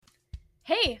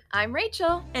Hey, I'm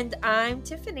Rachel, And I'm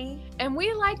Tiffany. and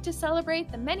we like to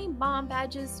celebrate the many mom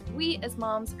badges we as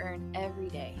moms earn every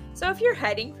day. So if you're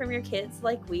hiding from your kids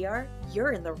like we are,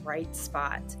 you're in the right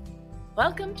spot.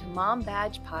 Welcome to Mom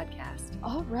Badge Podcast.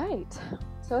 All right.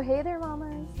 So, hey there,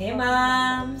 mamas. Hey,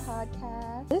 Welcome moms. to the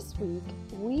podcast. This week,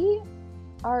 we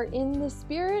are in the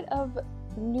spirit of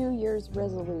New Year's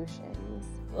resolutions.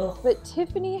 Ugh. But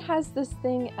Tiffany has this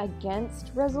thing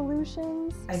against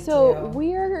resolutions. I so do.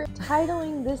 we're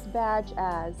titling this badge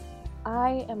as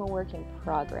I am a work in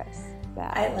progress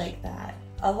badge. I like that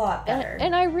a lot better.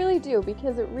 And I really do,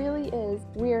 because it really is.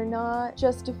 We are not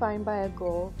just defined by a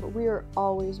goal, but we are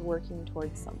always working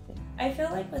towards something. I feel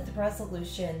like with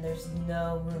resolution, there's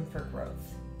no room for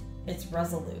growth. It's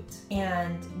resolute.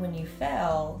 And when you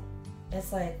fail,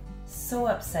 it's like so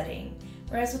upsetting.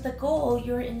 Whereas with a goal,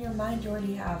 you're in your mind, you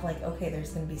already have like, okay,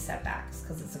 there's going to be setbacks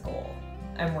because it's a goal.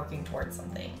 I'm working towards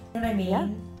something. You know what I mean?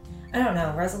 Yeah. I don't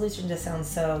know. Resolution just sounds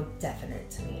so definite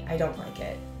to me. I don't like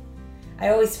it. I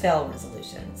always fail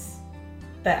resolutions,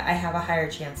 but I have a higher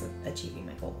chance of achieving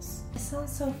my goals. It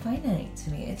sounds so finite to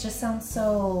me. It just sounds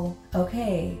so,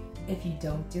 okay, if you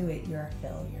don't do it, you're a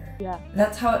failure. Yeah.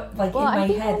 That's how it, like Well, in my I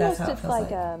think head, that's almost how it it's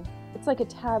feels like it's like a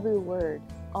taboo word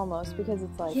almost, because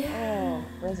it's like, Yeah.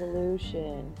 oh,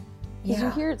 resolution. Because you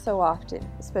Yeah. hear it so often,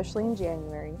 especially in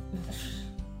January.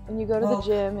 And you go to Well, the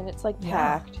gym and it's like yeah.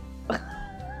 packed.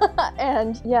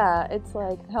 And yeah, it's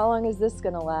like, how long is this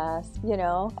gonna last? You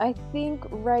know? I think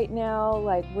right now,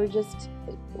 like,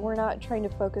 we're not trying to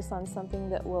focus on something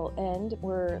that will end.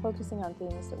 We're focusing on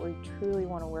things that we truly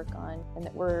want to work on and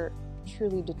that we're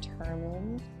truly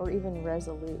determined or even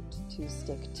resolute to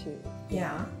stick to.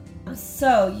 Yeah.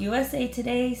 So, USA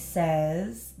Today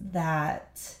says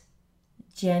that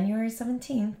January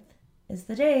 17th is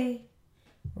the day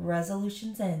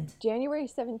resolutions end. January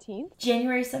 17th?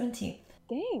 January 17th.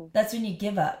 Dang. That's when you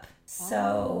give up. So,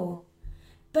 Oh.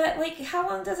 but like, how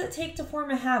long does it take to form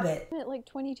a habit? Isn't it like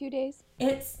 22 days?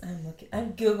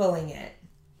 I'm Googling it.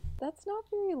 That's not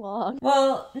very long.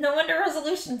 Well, no wonder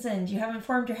resolutions end. You haven't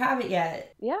formed your habit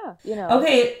yet. Yeah, you know.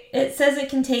 Okay, it says it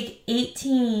can take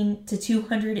 18 to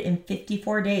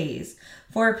 254 days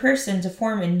for a person to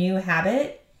form a new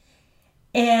habit,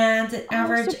 and an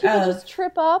average so people of just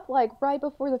trip up like right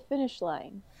before the finish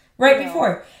line. right No.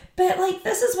 before. But like,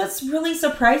 this is what's really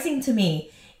surprising to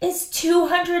me is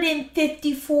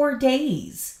 254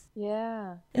 days.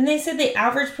 Yeah. And they said the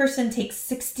average person takes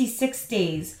 66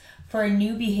 days for a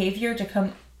new behavior to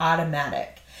come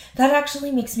automatic. That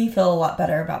actually makes me feel a lot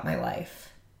better about my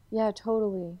life. Yeah,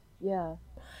 totally. Yeah.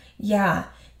 Yeah,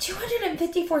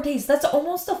 254 days. That's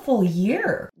almost a full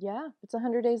year. Yeah. It's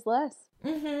 100 days less.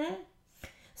 Mm-hmm.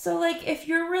 So, like, if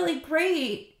you're really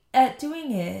great at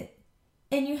doing it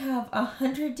and you have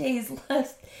 100 days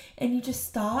left and you just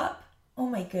stop, oh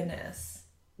my goodness.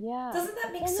 Yeah. Doesn't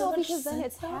that make Well, so no, much because sense? then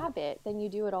it's though? habit. Then you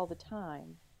do it all the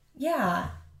time. Yeah,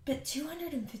 but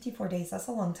 254 days, that's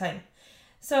a long time.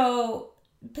 So,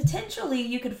 potentially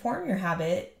you could form your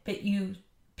habit, but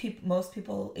most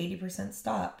people, 80%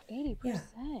 stop. 80%. Yeah.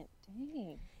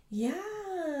 Dang.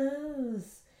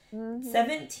 Yes.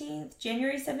 Mhm.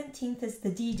 January 17th is the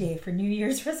D-Day for New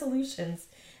Year's resolutions.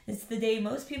 It's the day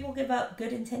most people give up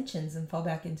good intentions and fall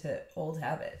back into old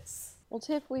habits. Well,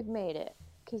 Tiff, we've made it.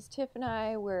 Because Tiff and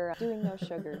I were doing no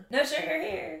sugar. No sugar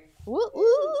here. Woo,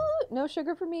 woo, no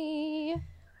sugar for me.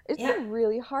 It's Yeah. been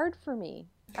really hard for me.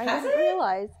 I Has didn't it?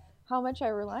 realize how much I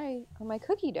rely on my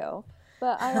cookie dough.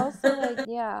 But I also,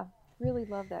 really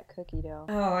love that cookie dough.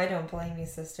 Oh, I don't blame you,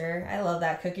 sister. I love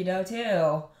that cookie dough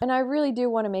too. And I really do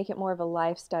want to make it more of a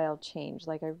lifestyle change.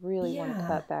 Like, I really want to Yeah.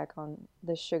 cut back on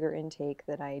the sugar intake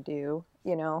that I do,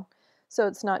 you know? So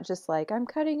it's not just like, I'm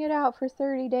cutting it out for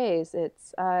 30 days.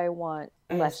 It's, I want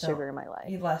I less just don't- sugar in my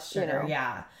life. Less you sugar, know?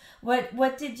 yeah.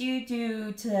 What did you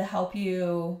do to help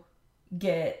you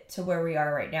get to where we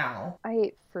are right now? I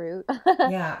ate fruit.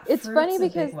 Yeah, It's funny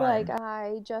fruit's a big because like one.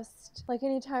 I just like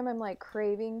anytime I'm like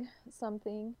craving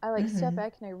something, I like step Mhm.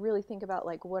 back and I really think about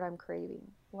like what I'm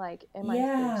craving. Like, am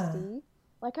Yeah. I thirsty?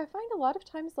 Like, I find a lot of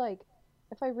times like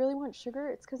if I really want sugar,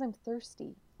 it's because I'm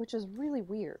thirsty, which is really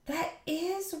weird. That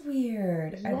is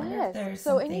weird. I wonder if there's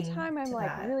So something anytime I'm to like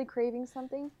that. really craving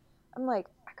something, I'm like,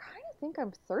 I kind of think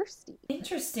I'm thirsty.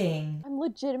 Interesting. I'm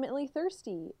legitimately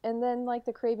thirsty. And then like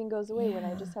the craving goes away when I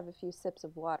Yeah. just have a few sips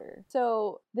of water.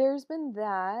 So there's been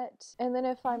that. And then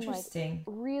if I'm like Interesting.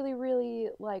 really, really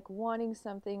like wanting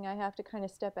something, I have to kind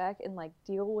of step back and like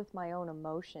deal with my own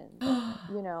emotions,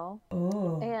 you know?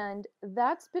 Oh. And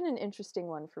that's been an interesting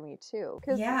one for me too.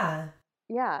 Yeah.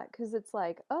 Yeah, because it's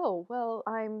like, oh, well,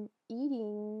 I'm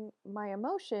eating my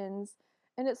emotions,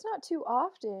 and it's not too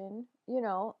often, you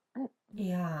know.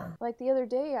 Yeah. Like the other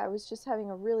day, I was just having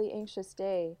a really anxious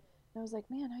day. And I was like,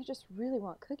 man, I just really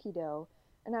want cookie dough.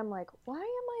 And I'm like, why am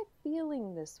I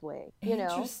feeling this way? You know?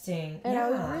 Interesting. And I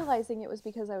was Yeah. realizing it was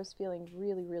because I was feeling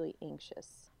really, really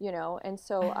anxious, you know? And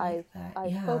so I like that. I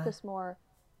Yeah. focus more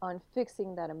on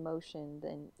fixing that emotion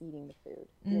than eating the food,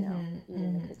 you know,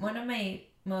 eating the cookie. One of my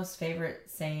most favorite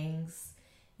sayings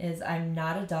is, I'm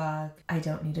not a dog. I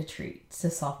don't need a treat to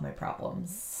solve my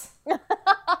problems.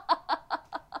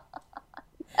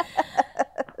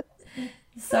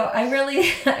 So I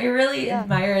really Yeah.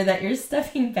 admire that you're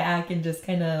stepping back and just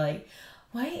kind of like,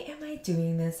 why am I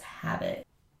doing this habit?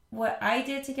 What I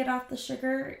did to get off the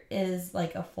sugar is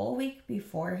like a full week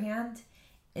beforehand.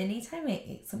 Anytime I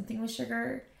ate something with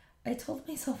sugar, I told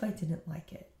myself I didn't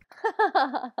like it.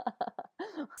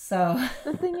 So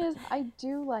The thing is, I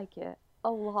do like it a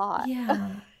lot.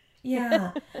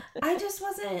 yeah. I just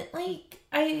wasn't like,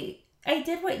 I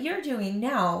did what you're doing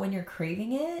now when you're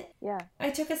craving it. Yeah. I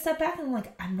took a step back and I'm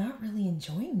like, I'm not really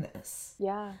enjoying this.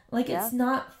 Yeah. Like, Yeah. it's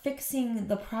not fixing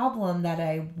the problem that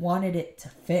I wanted it to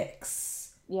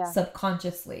fix Yeah.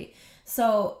 subconsciously.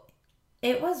 So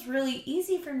it was really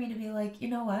easy for me to be like, you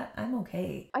know what? I'm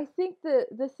okay. I think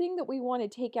the thing that we want to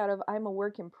take out of I'm a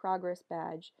work in progress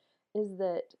badge is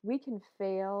that we can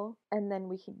fail and then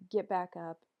we can get back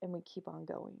up and we keep on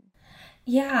going.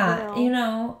 Yeah, You you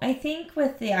know? know, I think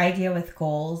with the idea with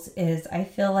goals is I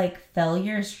feel like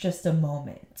failure is just a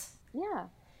moment. Yeah.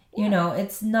 You know,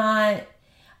 it's not,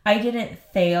 I didn't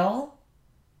fail.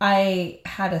 I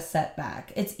had a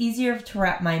setback. It's easier to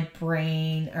wrap my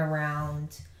brain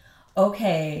around,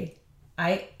 okay,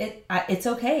 it's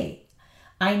okay.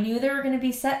 I knew there were going to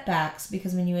be setbacks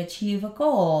because when you achieve a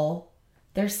goal,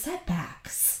 there's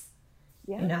setbacks,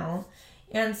 Yeah. you know?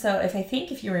 And so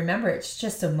if you remember, it's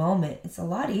just a moment, it's a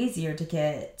lot easier to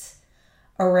get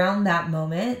around that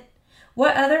moment.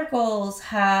 What other goals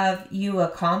have you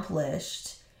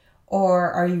accomplished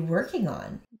or are you working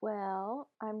on? Well,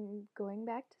 I'm going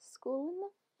back to school in the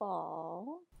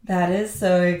fall. That is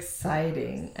so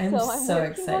exciting. I'm So I'm so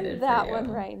working excited on that for you.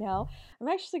 one right now. I'm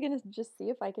actually going to just see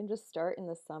if I can just start in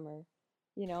the summer,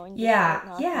 you know, and just Yeah, start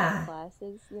knocking yeah. out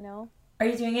classes, you know. Are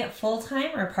you doing it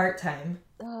full-time or part-time?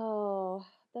 Oh,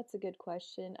 that's a good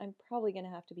question. I'm probably going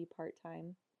to have to be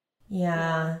part-time,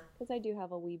 Yeah. because I do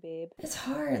have a wee babe. It's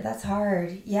hard. That's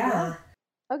hard. Yeah.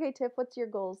 Okay, Tiff, what's your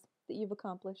goals that you've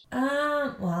accomplished?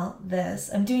 Well,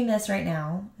 I'm doing this right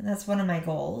now, and that's one of my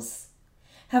goals.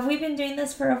 Have we been doing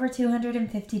this for over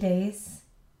 250 days?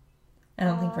 I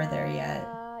don't think we're there yet.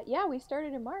 Yeah, we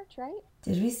started in March, right?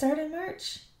 Did we start in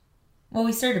March? Well,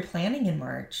 we started planning in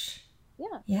March.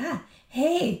 Yeah. Yeah.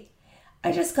 Hey,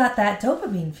 I just got that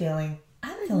dopamine feeling.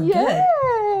 I'm feeling Yay! good.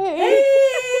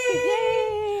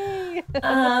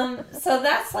 Yay! So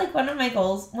that's like one of my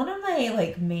goals. One of my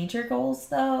like major goals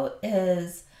though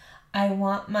is I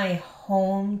want my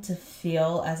home to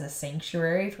feel as a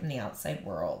sanctuary from the outside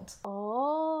world.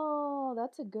 Oh,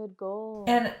 that's a good goal.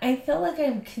 And I feel like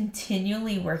I'm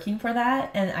continually working for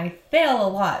that and I fail a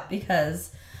lot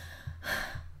because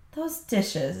those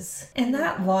dishes and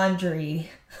that laundry,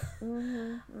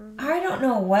 I don't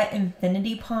know what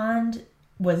infinity pond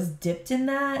was dipped in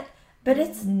that, but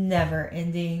it's never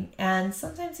ending and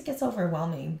sometimes it gets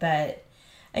overwhelming. But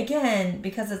again,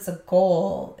 because it's a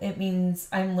goal, it means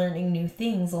I'm learning new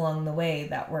things along the way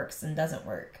that works and doesn't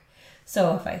work.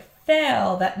 So if I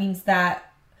fail, that means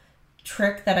that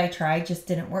trick that I tried just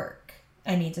didn't work.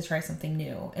 I need to try something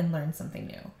new and learn something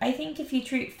new. I think if you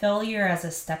treat failure as a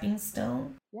stepping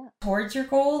stone towards your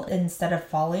goal instead of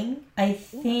falling, I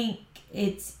think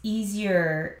it's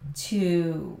easier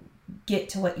to get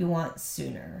to what you want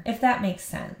sooner, if that makes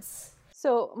sense.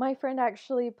 So my friend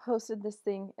actually posted this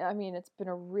thing. I mean, it's been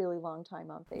a really long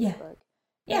time on Facebook.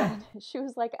 Yeah. And she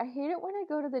was like, I hate it when I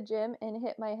go to the gym and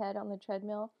hit my head on the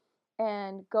treadmill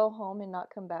and go home and not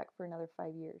come back for another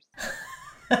 5 years.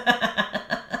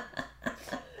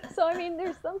 So, I mean,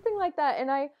 there's something like that.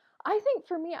 And I think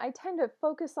for me, I tend to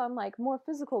focus on like more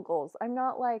physical goals. I'm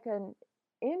not like an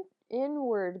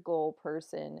inward goal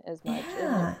person as much.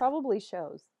 And it probably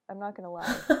shows. I'm not going to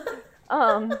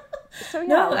lie. So yeah,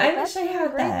 No, like, I that's wish I really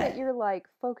had great that. that you're like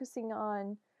focusing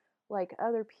on like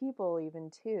other people even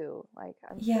too. Like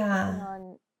I'm focusing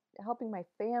on helping my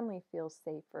family feel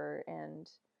safer and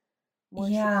more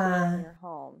secure in your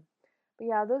home. But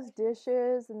yeah, those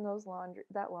dishes and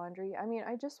that laundry, I mean,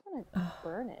 I just want to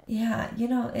burn it. Yeah, you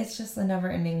know, it's just a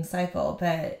never-ending cycle.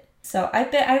 But so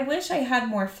I wish I had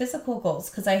more physical goals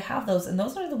because I have those, and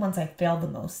those are the ones I fail the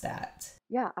most at.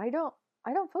 Yeah, I don't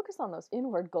I don't focus on those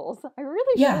inward goals. I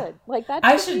really Yeah. should. Like that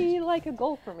I should should- be like a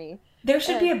goal for me. There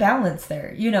should be a balance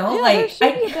there, you know? Yeah, like there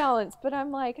should be a balance, but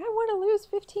I'm like, I want to lose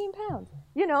 15 pounds.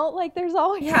 You know, like there's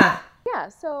always Yeah. Yeah,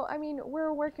 so I mean, we're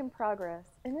a work in progress,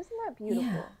 and isn't that beautiful?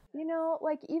 Yeah. You know,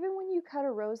 like even when you cut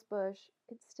a rose bush,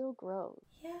 it still grows.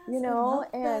 Yes, You I know, love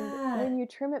and that. when you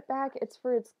trim it back, it's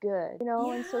for its good. You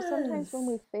know, and so sometimes when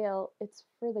we Yes. fail, it's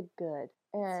for the good,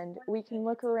 and we can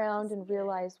look around and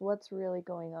realize what's really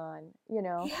going on. You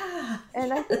know, Yeah.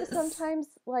 and I think yes. sometimes,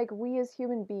 like we as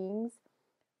human beings,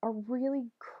 are really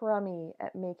crummy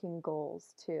at making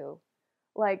goals too,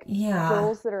 like Yeah.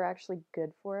 goals that are actually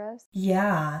good for us.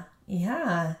 Yeah.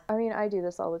 Yeah. I mean, I do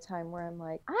this all the time where I'm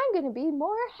like, I'm going to be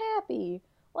more happy.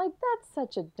 Like, that's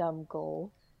such a dumb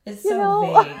goal. It's You so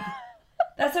know? vague.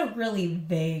 That's a really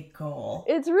vague goal.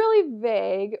 It's really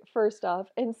vague, first off.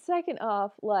 And second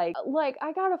off, like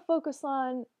I got to focus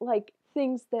on, like,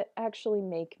 things that actually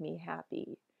make me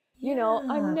happy. You know,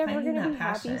 Yeah, I'm never finding going to that be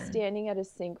happy passion. standing at a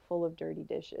sink full of dirty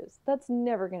dishes. That's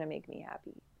never going to make me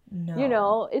happy. No. You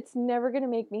know, it's never going to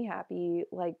make me happy,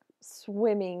 like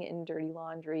swimming in dirty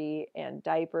laundry and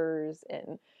diapers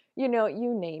and, you know,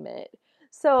 you name it.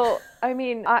 So, I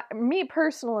mean, me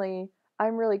personally,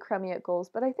 I'm really crummy at goals,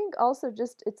 but I think also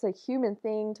just it's a human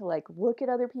thing to like look at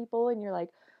other people and you're like,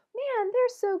 man,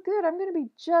 they're so good. I'm going to be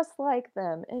just like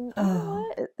them. And you know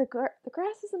what? The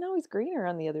grass isn't always greener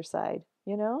on the other side,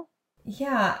 you know?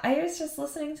 Yeah, I was just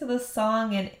listening to this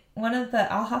song and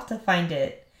I'll have to find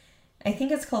it. I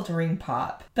think it's called Ring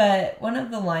Pop. But one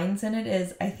of the lines in it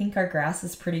is, I think our grass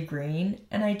is pretty green.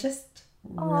 And I just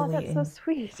Oh, really, that's so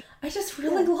sweet. I just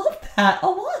really love that a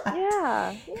lot.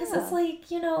 Yeah. Because it's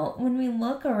like, you know, when we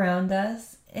look around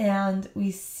us and we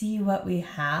see what we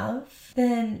have,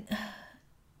 then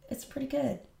it's pretty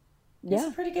good. It's Yeah.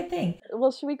 a pretty good thing.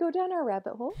 Well, should we go down our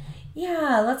rabbit hole?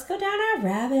 Yeah, let's go down our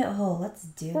rabbit hole. Let's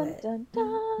do Dun, it. dun,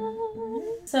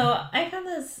 dun. So I found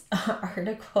this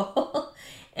article,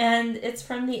 and it's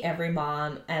from the Every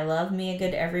Mom. I love me a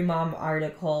good Every Mom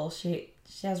article. She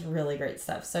has really great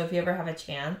stuff. So if you ever have a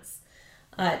chance,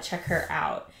 check her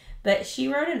out. But she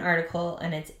wrote an article,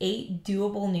 and it's 8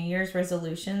 doable New Year's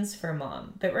resolutions for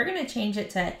mom. But we're going to change it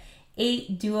to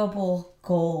 8 doable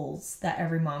goals that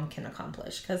every mom can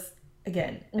accomplish. Because,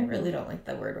 again, I really don't like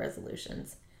the word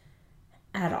resolutions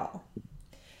at all.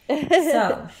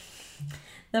 So,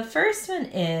 the first one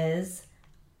is,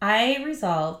 I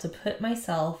resolved to put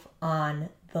myself on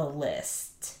the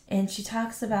list. And she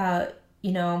talks about,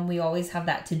 you know, we always have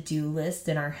that to-do list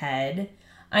in our head.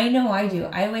 I know I do.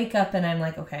 I wake up and I'm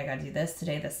like, okay, I gotta do this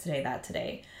today, that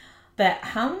today. But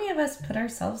how many of us put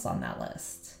ourselves on that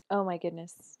list? Oh my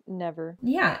goodness, never.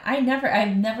 Yeah, I've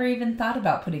never even thought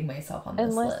about putting myself on this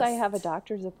list. Unless I have a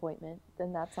doctor's appointment,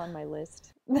 then that's on my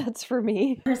list. That's for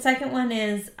me. Her second one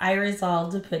is, I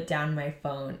resolved to put down my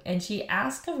phone. And she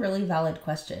asked a really valid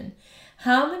question.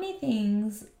 How many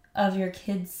things of your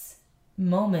kids'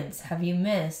 moments have you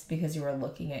missed because you were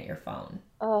looking at your phone?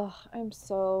 Oh, I'm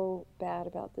so bad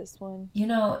about this one. You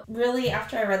know, really,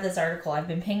 after I read this article, I've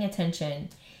been paying attention.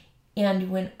 And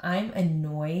when I'm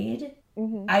annoyed,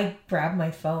 I grab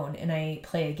my phone and I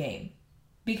play a game.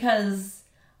 Because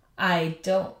I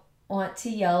don't want to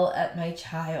yell at my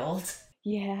child.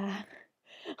 Yeah.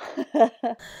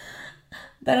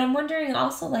 But I'm wondering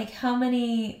also, like, how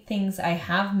many things I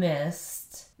have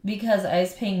missed because I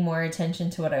was paying more attention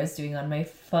to what I was doing on my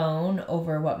phone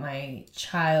over what my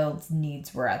child's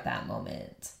needs were at that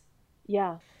moment.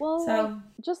 Yeah. Well, So- like,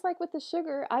 just like with the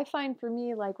sugar, I find for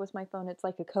me, like with my phone, it's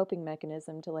like a coping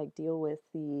mechanism to like deal with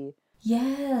the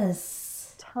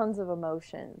Yes. tons of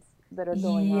emotions that are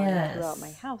going on throughout Yes.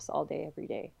 my house all day, every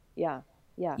day. Yeah.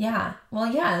 Yeah. Yeah. Well,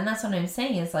 yeah, and that's what I'm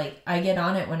saying is, like, I get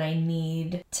on it when I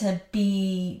need to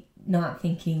be not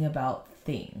thinking about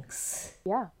things.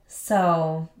 Yeah.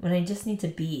 So, when I just need to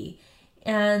be.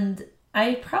 And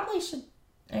I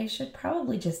should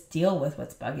probably just deal with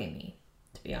what's bugging me,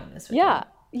 to be honest with you. Yeah.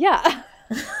 Yeah.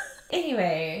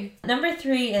 Anyway, number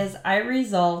 3 is, I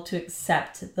resolve to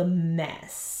accept the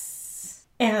mess.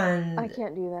 And I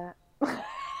can't do that.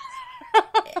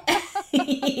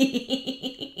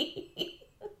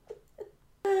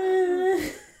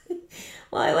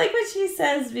 Well, I like what she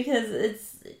says because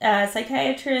it's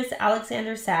psychiatrist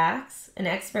Alexander Sachs, an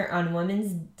expert on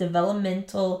women's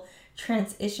developmental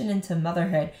transition into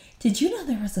motherhood. Did you know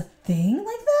there was a thing like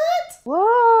that?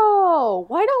 Whoa!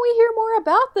 Why don't we hear more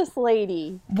about this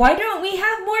lady? Why don't we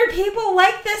have more people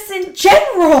like this in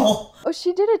general? Oh,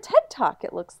 she did a TED Talk,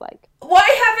 it looks like. Why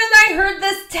haven't I heard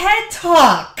this TED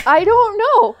Talk? I don't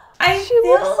know. I She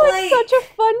looks feel like such a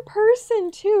fun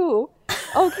person, too.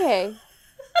 Okay.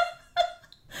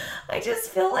 I just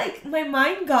feel like my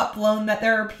mind got blown that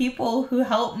there are people who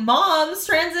help moms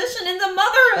transition into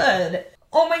motherhood.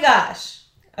 Oh my gosh.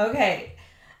 Okay.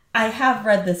 I have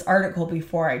read this article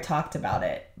before I talked about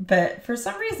it, but for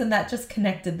some reason that just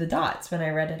connected the dots when I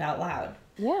read it out loud.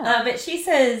 Yeah. But she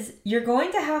says, you're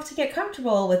going to have to get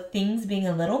comfortable with things being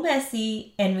a little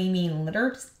messy, and we mean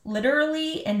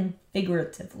literally and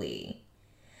figuratively.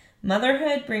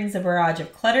 Motherhood brings a barrage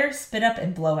of clutter, spit up,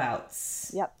 and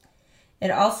blowouts. Yep.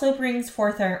 It also brings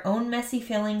forth our own messy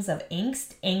feelings of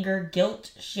angst, anger,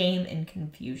 guilt, shame, and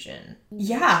confusion.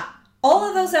 Yeah, all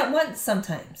of those at once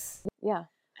sometimes. Yeah.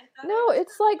 No,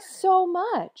 it's like so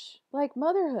much. Like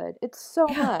motherhood, it's so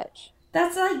much.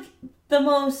 That's like the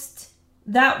most...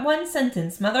 That one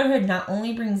sentence, motherhood not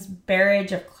only brings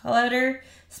barrage of clutter,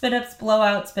 spit ups,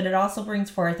 blowouts, but it also brings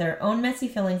forth our own messy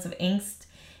feelings of angst,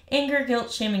 anger,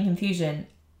 guilt, shame, and confusion.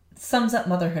 Sums up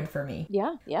motherhood for me.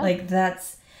 Yeah, yeah. Like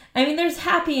that's... I mean, there's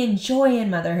happy and joy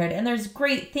in motherhood, and there's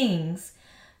great things.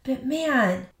 But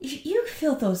man, you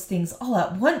feel those things all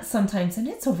at once sometimes, and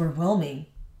it's overwhelming.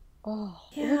 Oh,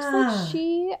 it looks like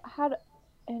she had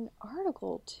an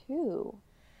article too.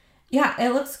 Yeah,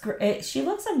 it looks great. She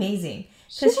looks amazing.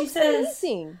 She looks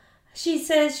amazing. She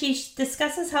says she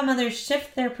discusses how mothers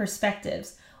shift their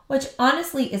perspectives, which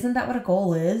honestly, isn't that what a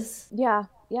goal is? Yeah,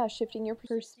 shifting your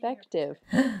perspective.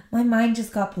 My mind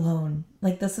just got blown.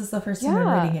 Like, this is the first time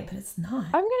I'm reading it, but it's not.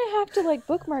 I'm going to have to, like,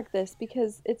 bookmark this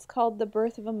because it's called The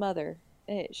Birth of a Mother.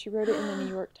 She wrote it in the New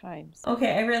York Times.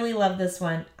 Okay, I really love this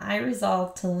one. I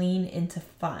resolved to lean into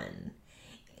fun.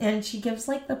 And she gives,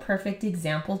 like, the perfect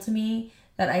example to me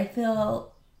that I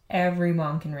feel every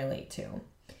mom can relate to.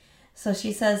 So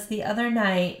she says, the other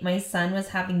night, my son was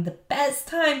having the best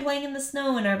time playing in the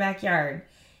snow in our backyard.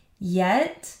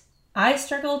 Yet, I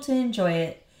struggled to enjoy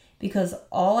it because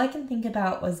all I can think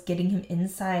about was getting him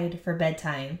inside for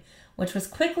bedtime, which was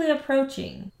quickly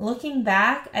approaching. Looking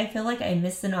back, I feel like I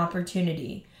missed an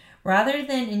opportunity. Rather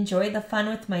than enjoy the fun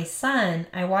with my son,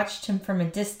 I watched him from a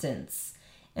distance.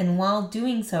 And while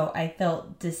doing so, I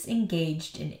felt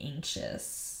disengaged and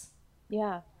anxious.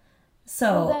 Yeah.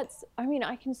 So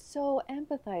I can so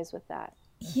empathize with that.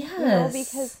 Yes.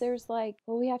 Because there's like,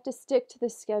 well, we have to stick to the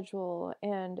schedule.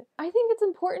 And I think it's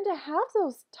important to have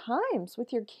those times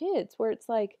with your kids where it's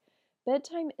like,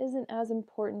 bedtime isn't as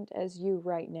important as you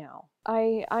right now.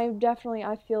 I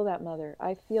feel that mother.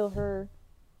 I feel her.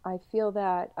 I feel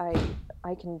that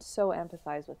I can so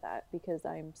empathize with that because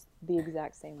I'm the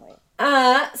exact same way.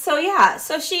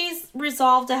 So she's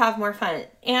resolved to have more fun.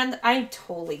 And I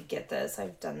totally get this.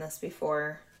 I've done this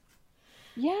before.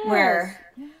 Yes. Where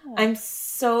I'm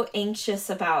so anxious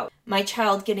about my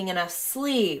child getting enough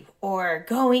sleep or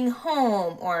going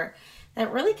home, or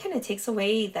that really kind of takes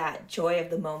away that joy of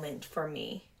the moment for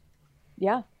me.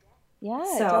 Yeah. Yeah,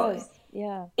 it does.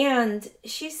 Yeah. And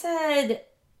she said,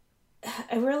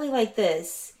 I really like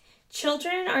this.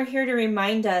 Children are here to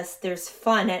remind us there's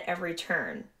fun at every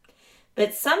turn.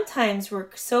 But sometimes we're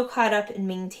so caught up in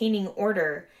maintaining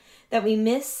order that we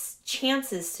miss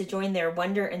chances to join their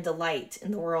wonder and delight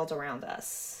in the world around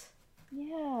us.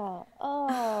 Yeah.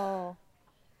 Oh,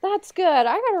 that's good. I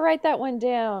got to write that one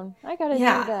down. I got to do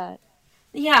that.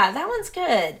 Yeah, that one's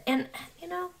good. And,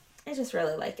 I just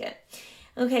really like it.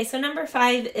 Okay, so number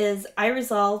 5 is I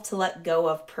resolve to let go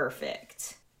of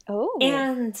perfect. Oh.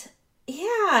 And,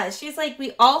 yeah, she's like,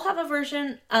 we all have a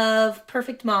version of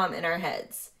perfect mom in our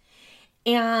heads.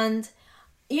 And,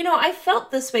 I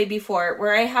felt this way before,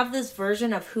 where I have this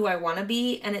version of who I want to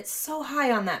be, and it's so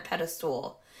high on that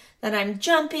pedestal that I'm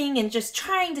jumping and just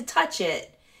trying to touch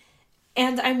it,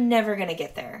 and I'm never going to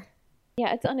get there.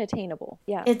 Yeah, it's unattainable.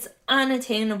 Yeah. It's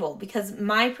unattainable because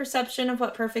my perception of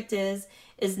what perfect is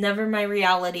never my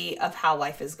reality of how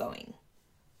life is going.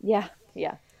 Yeah.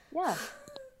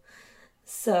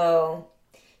 So,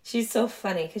 she's so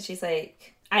funny because she's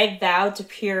like, I vowed to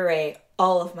puree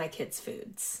all of my kids'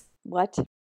 foods. What?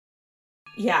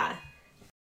 Yeah.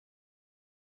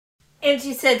 And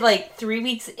she said, 3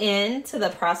 weeks into the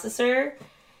processor,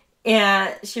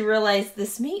 and she realized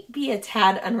this may be a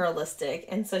tad unrealistic,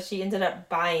 and so she ended up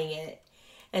buying it.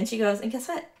 And she goes, and guess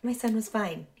what? My son was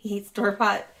fine. He eats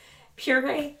store-bought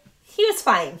puree. He was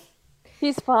fine.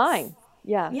 He's fine.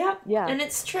 Yeah. Yep. Yeah. And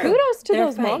it's true. Kudos to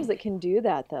those moms that can do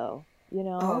that, though.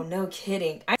 Oh, no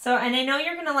kidding. And I know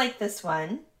you're going to like this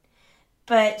one.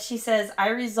 But she says, I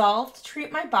resolve to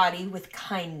treat my body with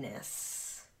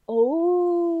kindness.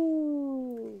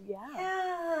 Oh, yeah.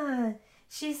 Yeah.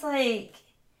 She's like,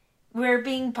 we're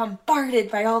being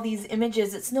bombarded by all these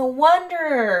images. It's no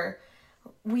wonder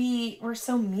we're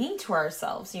so mean to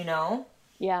ourselves,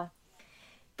 Yeah.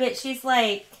 But she's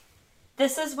like,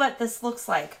 this is what this looks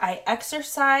like. I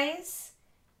exercise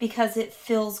because it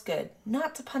feels good,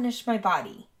 not to punish my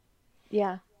body.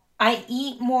 Yeah. I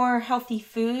eat more healthy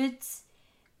foods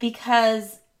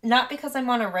because, not because I'm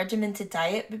on a regimented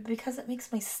diet, but because it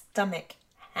makes my stomach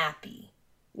happy.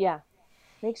 Yeah.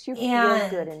 Makes you feel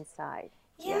good inside.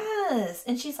 Yes.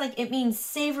 And she's like, it means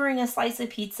savoring a slice of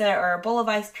pizza or a bowl of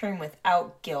ice cream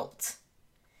without guilt.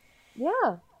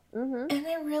 Yeah. Mm-hmm. And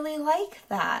I really like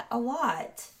that a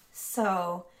lot.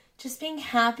 So just being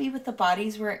happy with the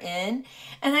bodies we're in.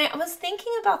 And I was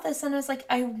thinking about this and I was like,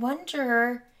 I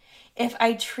wonder if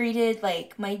I treated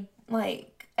like my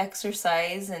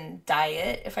exercise and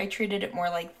diet, if I treated it more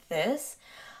like this.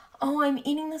 Oh, I'm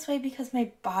eating this way because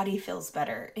my body feels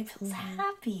better. It feels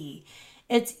happy.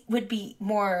 It would be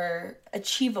more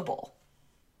achievable.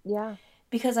 Yeah.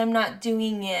 Because I'm not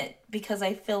doing it because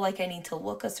I feel like I need to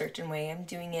look a certain way. I'm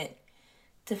doing it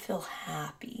to feel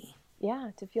happy.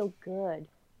 Yeah, to feel good.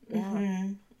 Yeah.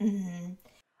 Mm-hmm. Mm-hmm.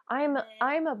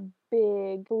 I'm a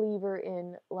big believer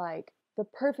in like the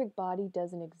perfect body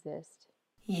doesn't exist.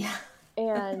 Yeah.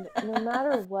 And no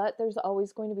matter what, there's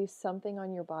always going to be something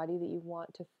on your body that you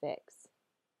want to fix.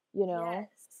 You know? Yes.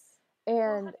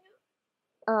 And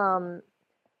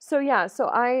so yeah, so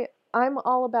I'm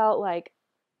all about like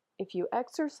if you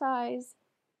exercise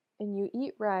and you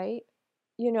eat right,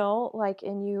 you know, like,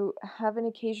 and you have an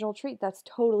occasional treat, that's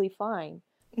totally fine.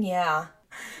 Yeah.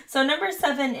 So number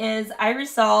 7 is I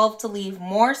resolve to leave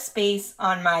more space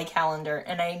on my calendar.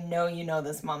 And I know you know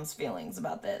this mom's feelings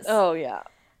about this. Oh, yeah.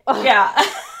 Yeah.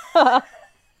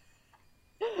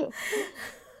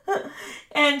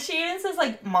 And she even says,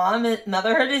 like,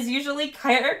 motherhood is usually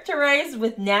characterized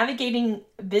with navigating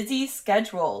busy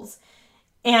schedules.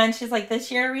 And she's like,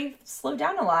 this year we've slowed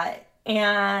down a lot.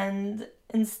 And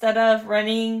instead of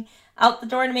running out the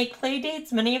door to make play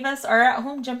dates, many of us are at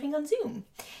home jumping on Zoom,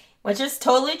 which is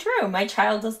totally true. My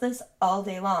child does this all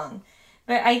day long.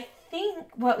 But I think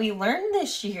what we learned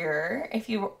this year, if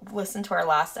you listen to our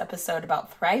last episode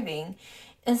about thriving,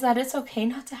 is that it's okay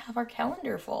not to have our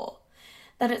calendar full.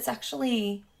 That it's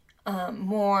actually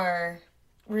more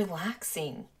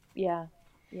relaxing. Yeah.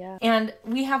 Yeah. And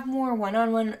we have more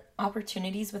one-on-one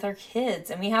opportunities with our kids.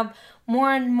 And we have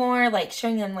more and more like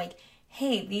showing them like,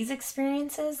 hey, these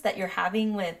experiences that you're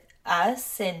having with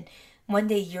us and one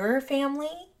day your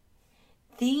family,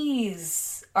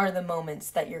 these are the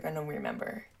moments that you're going to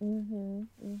remember. Mm-hmm.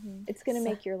 Mm-hmm. It's going to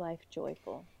make your life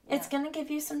joyful. It's going to give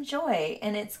you some joy.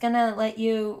 And it's going to let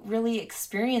you really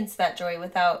experience that joy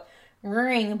without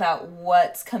worrying about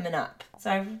what's coming up.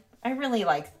 So I really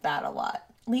like that a lot.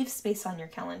 Leave space on your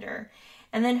calendar.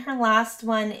 And then her last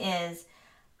one is,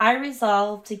 I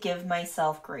resolve to give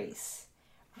myself grace.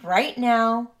 Right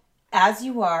now, as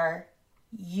you are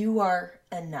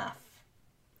enough.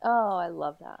 Oh, I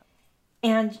love that.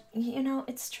 And, you know,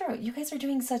 it's true. You guys are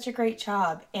doing such a great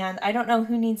job. And I don't know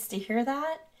who needs to hear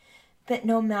that, but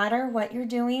no matter what you're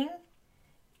doing,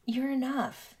 you're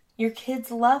enough. Your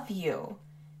kids love you.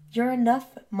 You're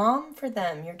enough mom for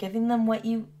them. You're giving them what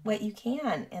you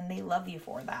can, and they love you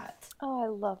for that. Oh, I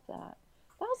love that.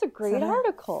 That was a great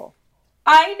article.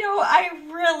 I know. I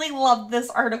really loved this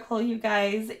article, you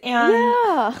guys. And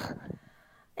yeah.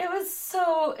 It was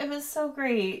so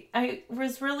great. I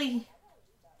was really,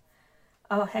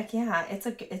 oh heck yeah.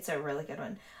 It's a really good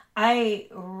one. I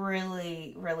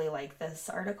really, really like this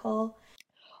article.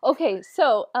 Okay,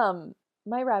 so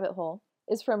my rabbit hole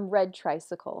is from Red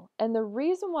Tricycle. And the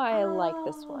reason why I like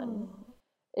this one,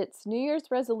 it's New Year's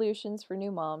resolutions for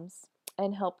new moms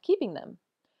and help keeping them.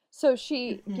 So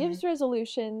she gives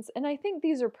resolutions, and I think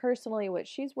these are personally what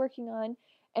she's working on,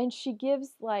 and she gives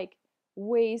like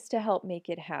ways to help make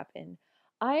it happen.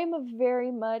 I am a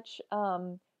very much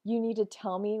you need to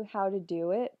tell me how to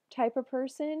do it type of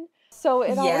person. So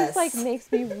it always like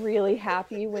makes me really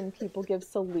happy when people give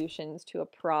solutions to a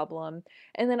problem,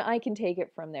 and then I can take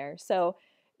it from there. So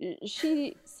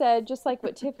she said, just like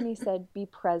what Tiffany said, be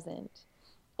present.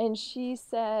 And she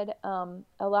said,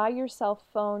 allow yourself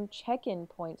phone check-in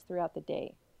points throughout the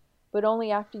day, but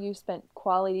only after you've spent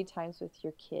quality times with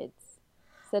your kids.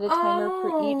 Set a timer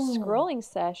for each scrolling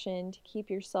session to keep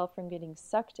yourself from getting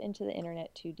sucked into the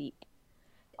internet too deep.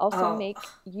 Also make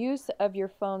use of your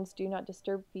phone's do not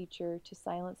disturb feature to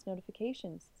silence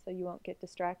notifications so you won't get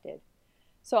distracted.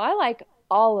 So I like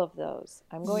all of those.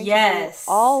 I'm going to do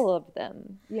all of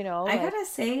them, you know. I gotta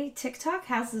say, TikTok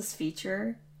has this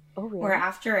feature where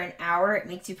after an hour it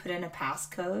makes you put in a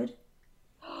passcode.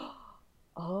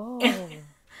 I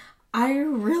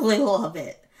really love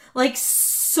it. Like,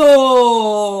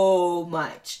 so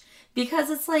much. Because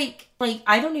it's like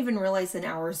I don't even realize an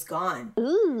hour's gone.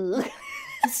 Ooh.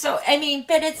 So, I mean,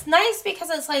 but it's nice because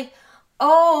it's like,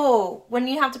 oh, when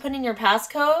you have to put in your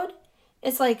passcode,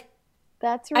 it's like,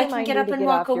 That's a I reminder can get up to and get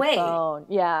walk off your away. phone.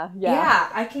 Yeah. Yeah,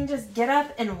 I can just get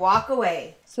up and walk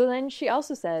away. So then she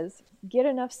also says, get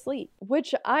enough sleep,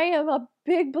 which I am a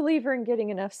big believer in getting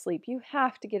enough sleep. You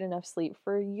have to get enough sleep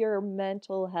for your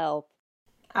mental health.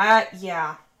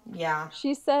 Yeah.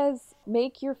 She says,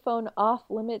 make your phone off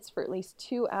limits for at least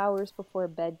 2 hours before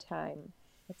bedtime.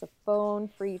 It's a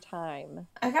phone-free time.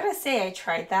 I gotta say, I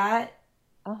tried that,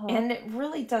 Uh-huh. and it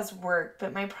really does work,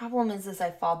 but my problem is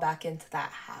I fall back into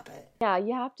that habit. Yeah,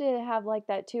 you have to have like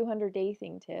that 200-day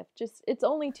thing, Tiff. Just, it's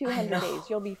only 200 days.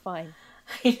 You'll be fine.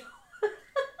 I know.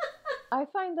 I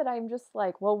find that I'm just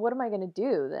like, well, what am I going to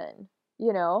do then?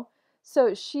 You know?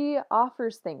 So she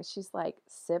offers things. She's like,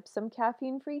 sip some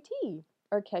caffeine-free tea,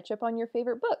 or catch up on your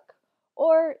favorite book,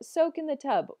 or soak in the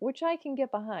tub, which I can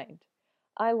get behind.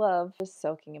 I love just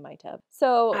soaking in my tub.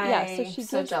 So yeah, so she I'm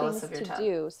so gives jealous things of your to tub.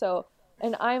 do. So,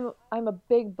 and I'm a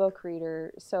big book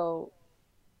reader. So,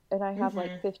 and I have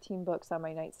like 15 books on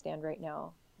my nightstand right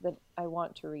now that I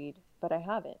want to read, but I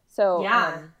haven't. So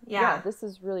Yeah. this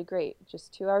is really great.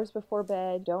 Just 2 hours before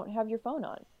bed, don't have your phone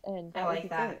on, and that I would like be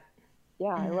that. great.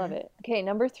 Yeah, I love it. Okay,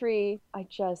 number 3, I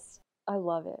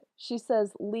love it. She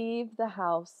says, leave the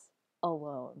house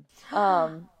alone.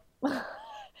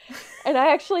 And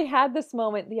I actually had this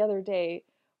moment the other day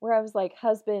where I was like,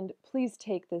 husband, please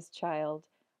take this child.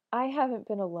 I haven't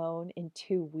been alone in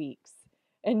 2 weeks.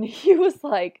 And he was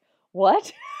like,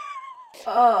 what?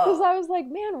 Because I was like,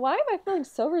 man, why am I feeling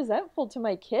so resentful to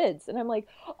my kids? And I'm like,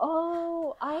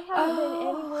 oh, I haven't been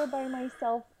anywhere by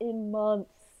myself in months,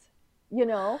 you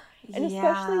know? And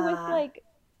especially with like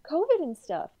COVID and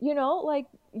stuff, you know, like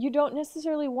you don't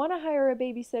necessarily want to hire a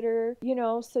babysitter, you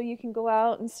know, so you can go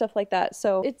out and stuff like that.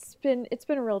 So it's been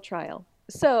a real trial.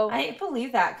 So I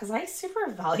believe that because I super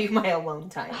value my alone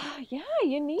time. yeah,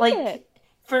 you need Like, it.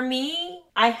 for me,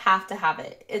 I have to have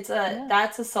it.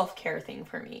 That's a self-care thing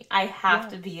for me. I have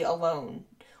to be alone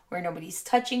where nobody's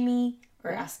touching me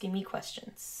or asking me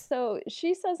questions. So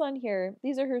she says on here,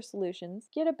 these are her solutions.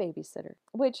 Get a babysitter,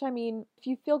 which, I mean, if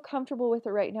you feel comfortable with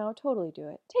it right now, totally do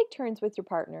it. Take turns with your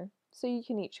partner so you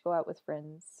can each go out with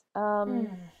friends.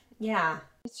 Yeah.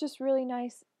 It's just really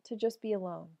nice to just be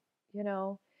alone, you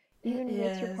know, even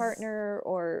with your partner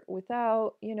or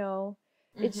without, you know.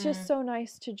 It's just so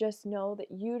nice to just know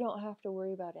that you don't have to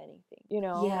worry about anything, you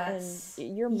know, Yes.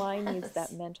 and your mind needs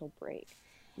that mental break,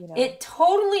 you know. It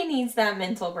totally needs that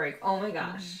mental break. Oh my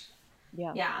gosh.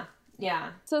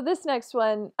 Yeah. So this next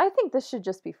one, I think this should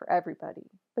just be for everybody,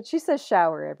 but she says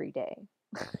shower every day.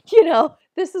 You know,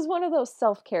 this is one of those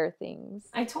self-care things.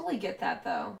 I totally get that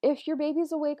though. If your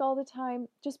baby's awake all the time,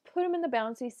 just put them in the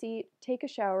bouncy seat, take a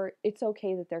shower. It's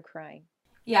okay that they're crying.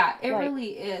 Yeah, it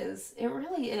really is. It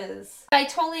really is. I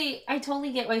totally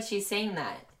get why she's saying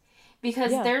that.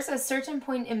 Because there's a certain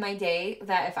point in my day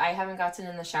that if I haven't gotten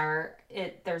in the shower,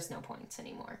 there's no points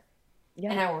anymore.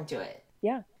 Yeah. And I won't do it.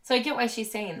 Yeah. So I get why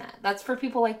she's saying that. That's for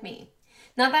people like me.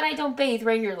 Not that I don't bathe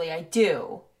regularly, I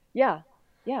do. Yeah.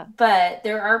 Yeah. But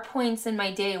there are points in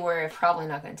my day where I'm probably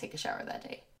not going to take a shower that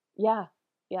day. Yeah.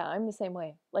 Yeah, I'm the same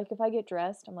way. Like if I get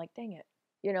dressed, I'm like, dang it.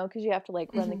 You know, because you have to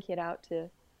like run the kid out to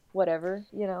whatever,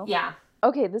 you know? Yeah.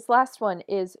 Okay, this last one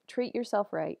is treat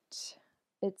yourself right.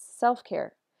 It's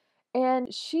self-care.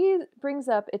 And she brings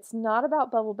up it's not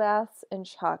about bubble baths and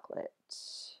chocolate.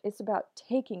 It's about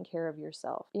taking care of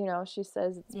yourself. You know, she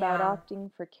says it's about opting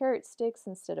for carrot sticks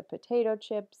instead of potato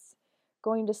chips,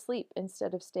 going to sleep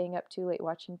instead of staying up too late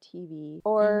watching TV,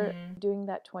 or doing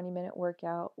that 20-minute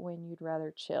workout when you'd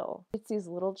rather chill. It's these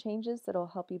little changes that'll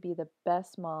help you be the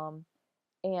best mom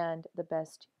and the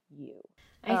best you.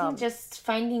 I think just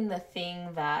finding the thing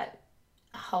that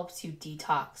helps you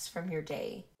detox from your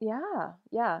day.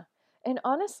 Yeah. And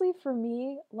honestly, for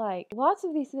me, like lots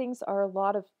of these things are a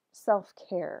lot of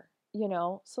self-care, you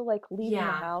know? So like leaving the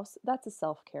house, that's a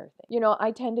self-care thing. You know,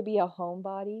 I tend to be a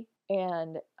homebody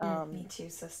and me too,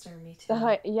 sister, me too.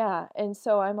 And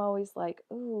so I'm always like,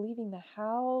 oh, leaving the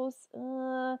house.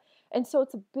 And so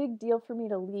it's a big deal for me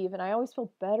to leave, and I always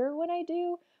feel better when I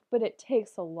do, but it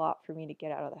takes a lot for me to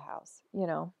get out of the house, you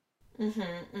know?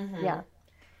 Yeah.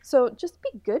 So just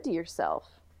be good to yourself,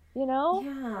 you know?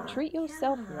 Yeah. Treat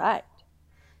yourself right.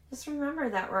 Just remember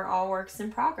that we're all works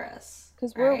in progress.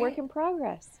 Because we're a work in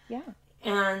progress. Yeah.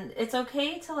 And it's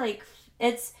okay to like,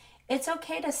 it's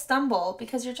okay to stumble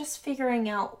because you're just figuring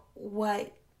out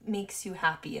what makes you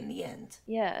happy in the end.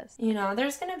 Yes. You know,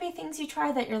 there's going to be things you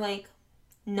try that you're like,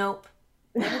 nope,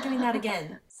 never doing that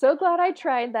again. So glad I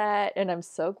tried that, and I'm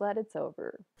so glad it's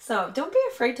over. So don't be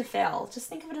afraid to fail. Just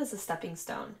think of it as a stepping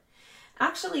stone.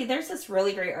 Actually, there's this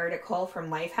really great article from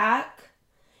Lifehack,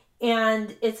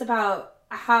 and it's about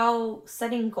how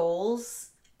setting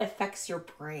goals affects your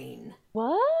brain.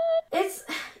 What? It's,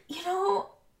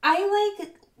 I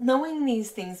like knowing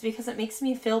these things because it makes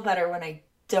me feel better when I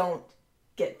don't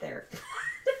get there.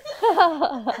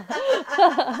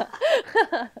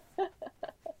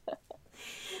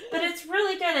 But it's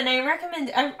really good, and I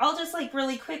recommend, I'll just like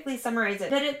really quickly summarize it.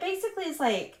 But it basically is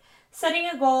like setting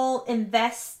a goal,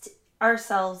 invest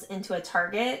ourselves into a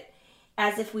target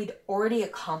as if we'd already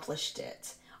accomplished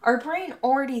it. Our brain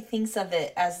already thinks of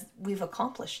it as we've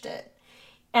accomplished it.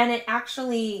 And it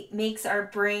actually makes our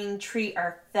brain treat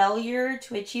our failure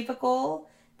to achieve a goal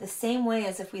the same way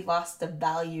as if we lost a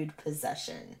valued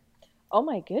possession. Oh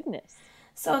my goodness.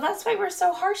 So that's why we're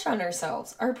so harsh on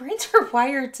ourselves. Our brains are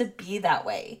wired to be that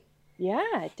way.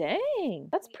 Yeah, dang.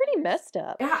 That's pretty messed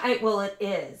up. Yeah, well, it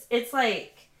is. It's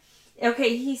like,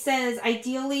 okay, he says,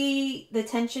 ideally, the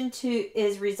tension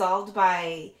is resolved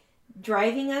by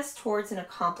driving us towards an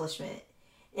accomplishment.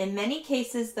 In many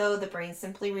cases, though, the brain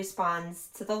simply responds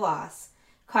to the loss,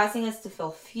 causing us to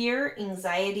feel fear,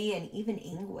 anxiety, and even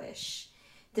anguish,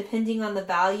 depending on the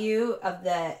value of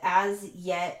the as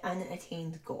yet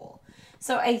unattained goal.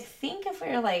 So I think if we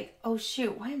were like, oh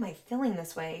shoot, why am I feeling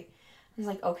this way? I was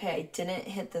like, okay, I didn't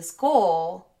hit this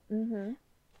goal,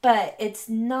 but it's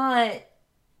not,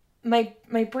 my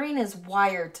brain is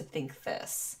wired to think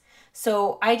this.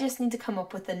 So I just need to come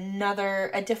up with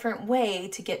a different way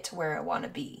to get to where I want to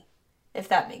be, if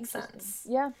that makes sense.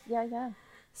 Yeah.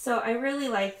 So I really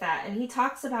like that. And he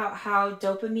talks about how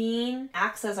dopamine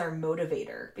acts as our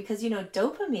motivator because,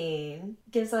 dopamine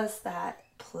gives us that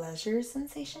pleasure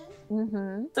sensation.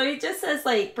 So he just says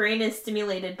like brain is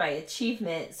stimulated by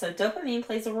achievement. So dopamine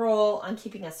plays a role on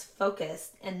keeping us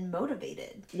focused and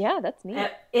motivated. Yeah, that's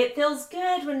neat. It feels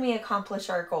good when we accomplish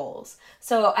our goals.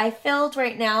 So I failed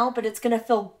right now, but it's going to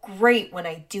feel great when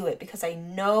I do it because I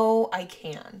know I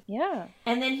can. Yeah.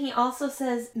 And then he also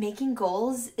says making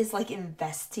goals is like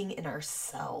investing in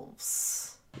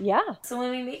ourselves. Yeah. So when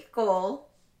we make a goal,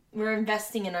 we're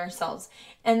investing in ourselves.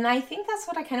 And I think that's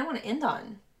what I kind of want to end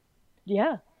on.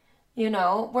 Yeah.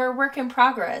 We're a work in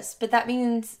progress, but that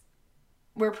means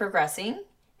we're progressing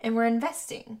and we're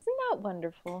investing. Isn't that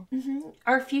wonderful?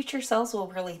 Our future selves will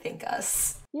really thank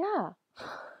us. Yeah.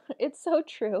 It's so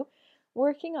true.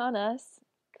 Working on us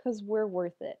because we're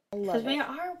worth it. I love it. Because we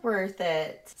are worth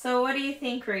it. So what do you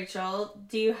think, Rachel?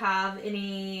 Do you have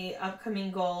any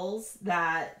upcoming goals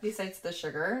besides the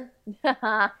sugar?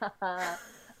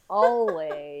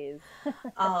 Always.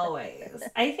 Always.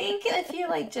 I think if you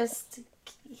just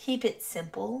keep it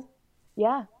simple.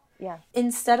 Yeah.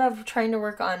 Instead of trying to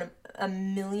work on a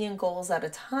million goals at a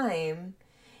time,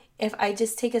 if I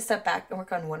just take a step back and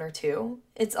work on one or two,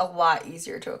 it's a lot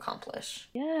easier to accomplish.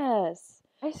 Yes.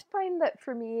 I find that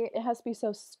for me, it has to be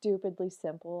so stupidly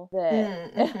simple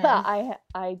that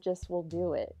I just will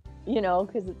do it.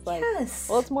 Because it's like,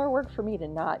 well, it's more work for me to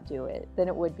not do it than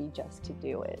it would be just to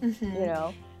do it,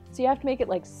 So you have to make it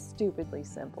stupidly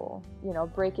simple,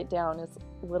 break it down as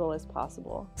little as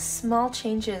possible. Small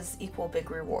changes equal big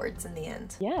rewards in the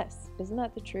end. Yes. Isn't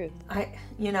that the truth?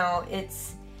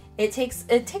 It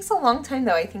takes a long time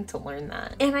though, I think, to learn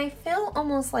that. And I feel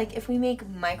almost like if we make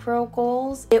micro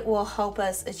goals, it will help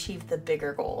us achieve the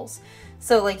bigger goals.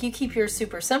 So you keep yours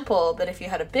super simple, but if you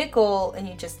had a big goal and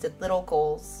you just did little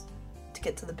goals to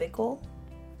get to the big goal,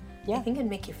 I think it'd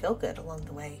make you feel good along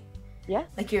the way. Yeah.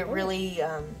 Like you're really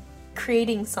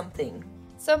creating something.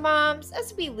 So moms,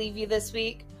 as we leave you this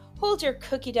week, hold your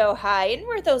cookie dough high and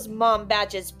wear those mom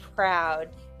badges proud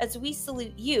as we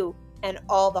salute you and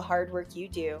all the hard work you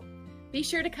do. Be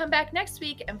sure to come back next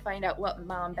week and find out what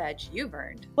mom badge you've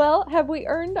earned. Well, have we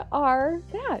earned our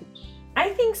badge? I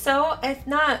think so. If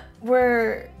not,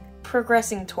 we're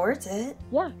progressing towards it.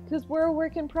 Yeah, because we're a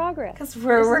work in progress. Because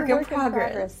we're a work in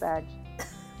progress badge.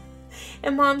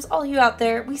 And moms, all you out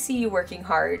there, we see you working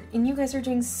hard, and you guys are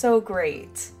doing so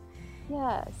great.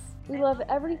 Yes, we love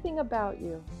everything about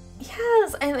you.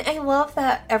 Yes, and I love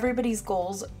that everybody's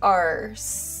goals are,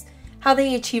 how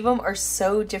they achieve them are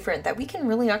so different that we can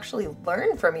really actually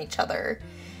learn from each other.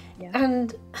 Yeah.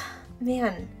 And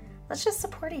man, let's just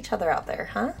support each other out there,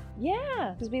 huh?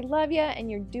 Yeah, because we love you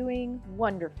and you're doing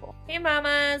wonderful. Hey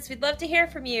mamas, we'd love to hear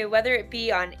from you, whether it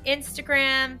be on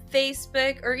Instagram,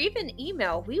 Facebook, or even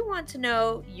email. We want to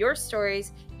know your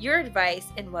stories, your advice,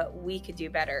 and what we could do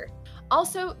better.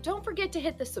 Also, don't forget to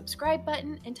hit the subscribe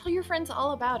button and tell your friends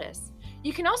all about us.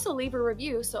 You can also leave a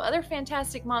review so other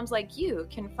fantastic moms like you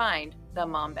can find the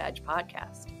Mom Badge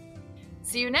Podcast.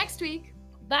 See you next week.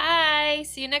 Bye.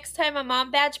 See you next time on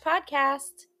Mom Badge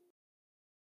Podcast.